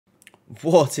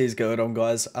What is going on,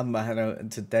 guys? I'm Mahano, and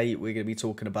today we're going to be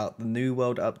talking about the New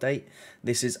World update.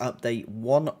 This is update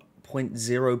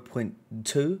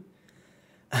 1.0.2,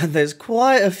 and there's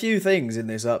quite a few things in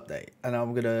this update,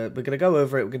 and we're gonna go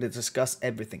over it. We're gonna discuss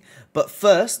everything. But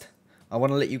first, I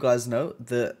want to let you guys know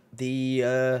that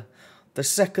the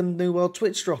second New World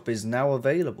Twitch drop is now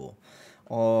available.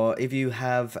 Or if you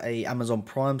have a Amazon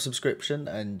Prime subscription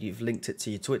and you've linked it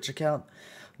to your Twitch account,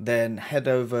 then head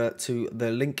over to the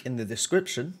link in the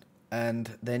description,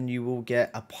 and then you will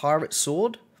get a pirate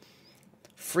sword,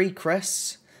 free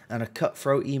crests, and a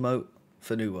cutthroat emote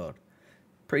for New World.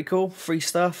 Pretty cool. Free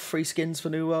stuff, free skins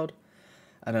for New World,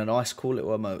 and a nice cool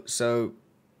little emote. So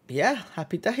yeah,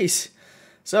 happy days.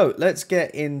 So let's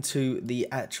get into the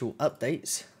actual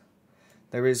updates.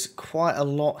 There is quite a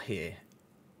lot here.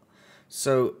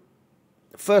 So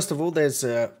first of all, there's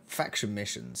faction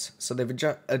missions. So they've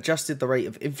adjusted the rate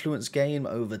of influence gain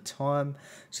over time,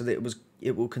 so that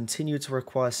it will continue to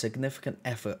require significant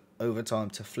effort over time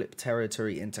to flip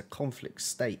territory into conflict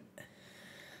state.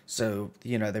 So,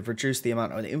 you know, they've reduced the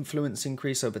amount of influence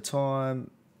increase over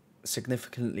time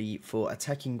significantly for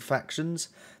attacking factions.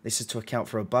 This is to account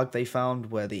for a bug they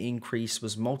found where the increase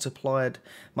was multiplied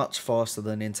much faster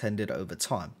than intended over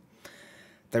time.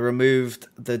 They removed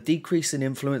the decrease in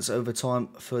influence over time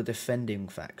for defending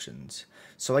factions.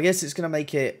 So I guess it's going to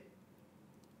make it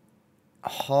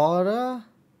harder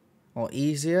or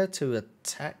easier to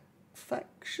attack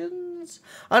factions?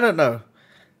 I don't know.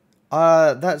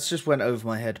 That's just went over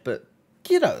my head, but,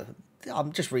 you know,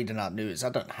 I'm just reading out news. I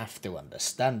don't have to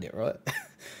understand it, right?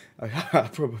 I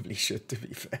probably should, to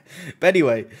be fair. But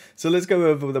anyway, so let's go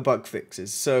over the bug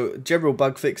fixes. So, general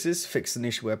bug fixes fixed an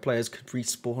issue where players could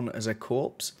respawn as a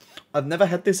corpse. I've never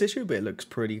had this issue, but it looks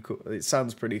pretty cool. It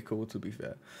sounds pretty cool, to be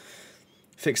fair.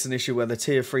 Fixed an issue where the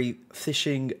tier 3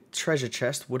 fishing treasure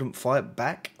chest wouldn't fight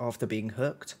back after being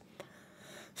hooked.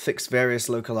 Fixed various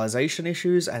localization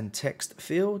issues and text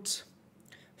fields.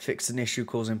 Fixed an issue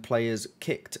causing players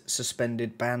kicked,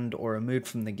 suspended, banned, or removed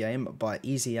from the game by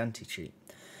easy anti-cheat.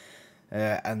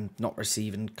 And not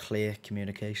receiving clear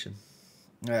communication.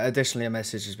 Additionally, a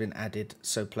message has been added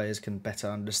so players can better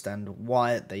understand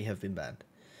why they have been banned.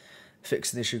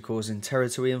 Fix an issue causing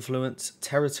territory influence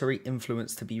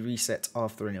to be reset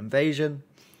after an invasion.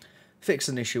 Fix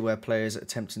an issue where players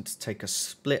attempting to take a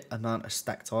split amount of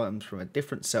stacked items from a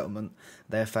different settlement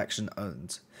their faction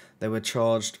owns. They were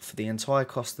charged for the entire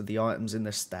cost of the items in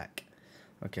the stack.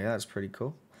 Okay, that's pretty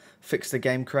cool. Fix the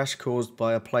game crash caused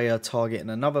by a player targeting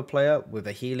another player with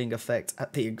a healing effect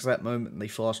at the exact moment they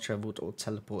fast travelled or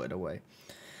teleported away.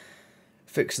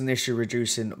 Fix an issue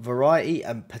reducing variety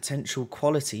and potential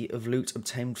quality of loot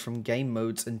obtained from game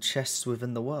modes and chests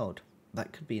within the world.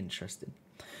 That could be interesting.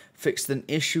 Fixed an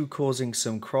issue causing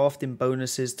some crafting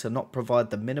bonuses to not provide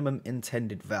the minimum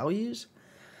intended values.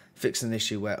 Fixed an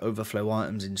issue where overflow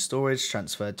items in storage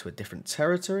transferred to a different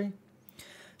territory.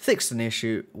 Fixed an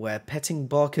issue where petting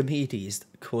Barkamedes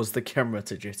caused the camera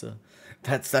to jitter.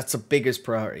 That's the biggest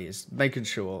priority, is making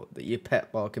sure that you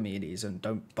pet Barkamedes and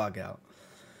don't bug out.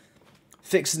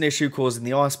 Fixed an issue causing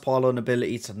the ice pylon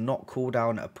ability to not cool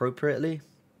down appropriately.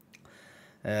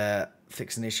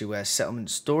 Fixed an issue where settlement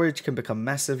storage can become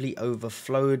massively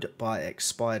overflowed by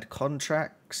expired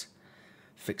contracts.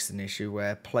 Fixed an issue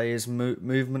where players'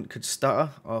 movement could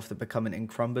stutter after becoming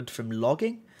encumbered from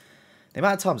logging. The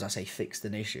amount of times I say fixed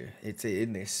an issue, it's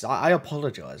in this. I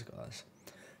apologise, guys.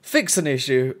 Fix an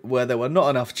issue where there were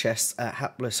not enough chests at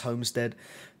Hapless Homestead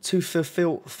to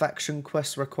fulfill faction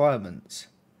quest requirements.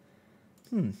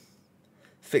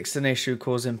 Fix an issue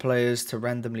causing players to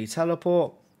randomly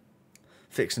teleport.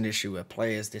 Fix an issue where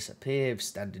players disappear if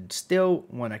standing still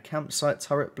when a campsite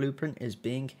turret blueprint is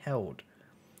being held.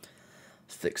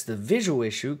 Fix the visual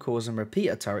issue causing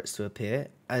repeater turrets to appear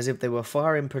as if they were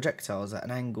firing projectiles at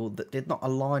an angle that did not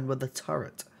align with the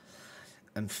turret.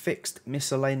 And fixed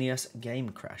miscellaneous game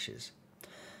crashes.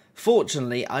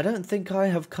 Fortunately, I don't think I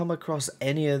have come across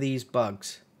any of these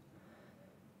bugs.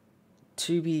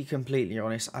 To be completely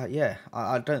honest, I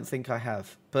don't think I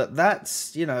have. But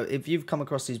that's, you know, if you've come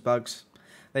across these bugs,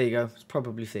 there you go, it's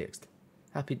probably fixed.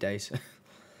 Happy days.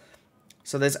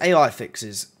 So there's AI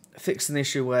fixes. Fixed an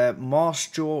issue where marsh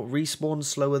jaw respawns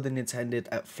slower than intended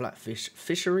at Flatfish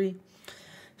Fishery.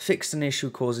 Fixed an issue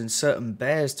causing certain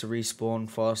bears to respawn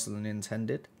faster than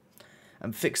intended.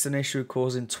 And fixed an issue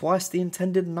causing twice the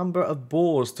intended number of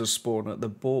boars to spawn at the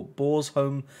boar's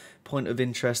home point of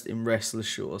interest in Restless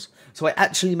Shores. So I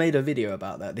actually made a video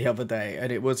about that the other day,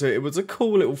 and it was a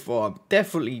cool little farm.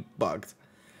 Definitely bugged.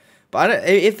 But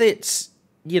if it's,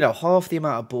 you know, half the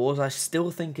amount of boars, I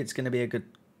still think it's going to be a good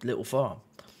little farm.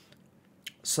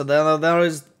 So there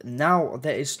is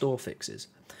store fixes.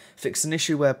 Fix an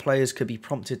issue where players could be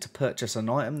prompted to purchase an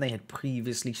item they had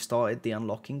previously started the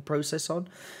unlocking process on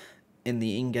in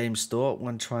the in-game store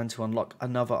when trying to unlock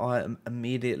another item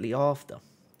immediately after.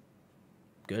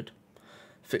 Good.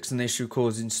 Fix an issue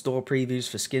causing store previews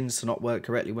for skins to not work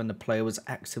correctly when the player was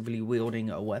actively wielding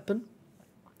a weapon.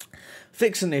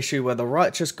 Fix an issue where the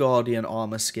Righteous Guardian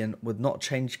armor skin would not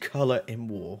change colour in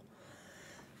war.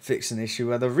 Fix an issue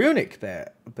where the Runic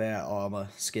Bear armor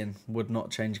skin would not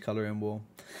change colour in war.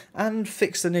 And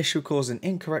fix an issue causing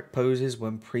incorrect poses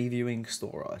when previewing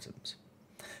store items.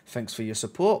 Thanks for your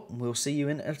support. We'll see you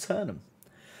in Eternum.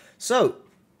 So,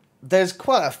 there's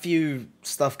quite a few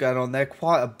stuff going on there.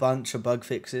 Quite a bunch of bug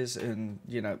fixes and,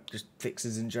 just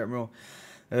fixes in general.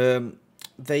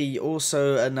 They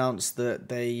also announced that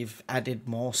they've added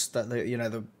more stuff.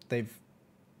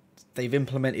 They've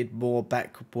implemented more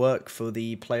back work for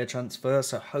the player transfer,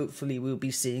 so hopefully we'll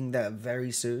be seeing that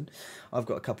very soon. I've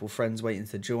got a couple of friends waiting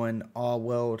to join our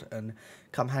world and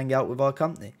come hang out with our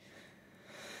company.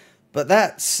 But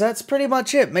that's pretty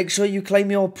much it. Make sure you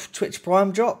claim your Twitch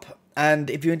Prime drop. And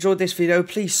if you enjoyed this video,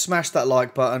 please smash that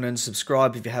like button and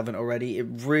subscribe if you haven't already. It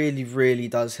really, really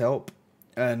does help.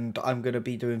 And I'm going to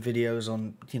be doing videos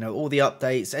on, all the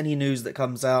updates, any news that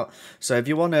comes out. So if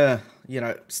you want to,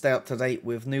 stay up to date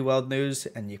with New World news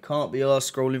and you can't be arsed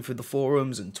scrolling through the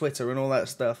forums and Twitter and all that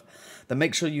stuff, then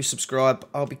make sure you subscribe.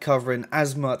 I'll be covering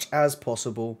as much as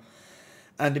possible.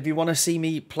 And if you want to see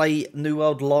me play New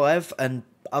World live and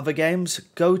other games,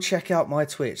 go check out my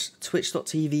Twitch,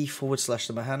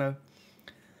 twitch.tv/the Mahano.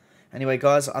 Anyway,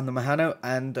 guys, I'm the Mahano,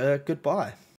 and goodbye.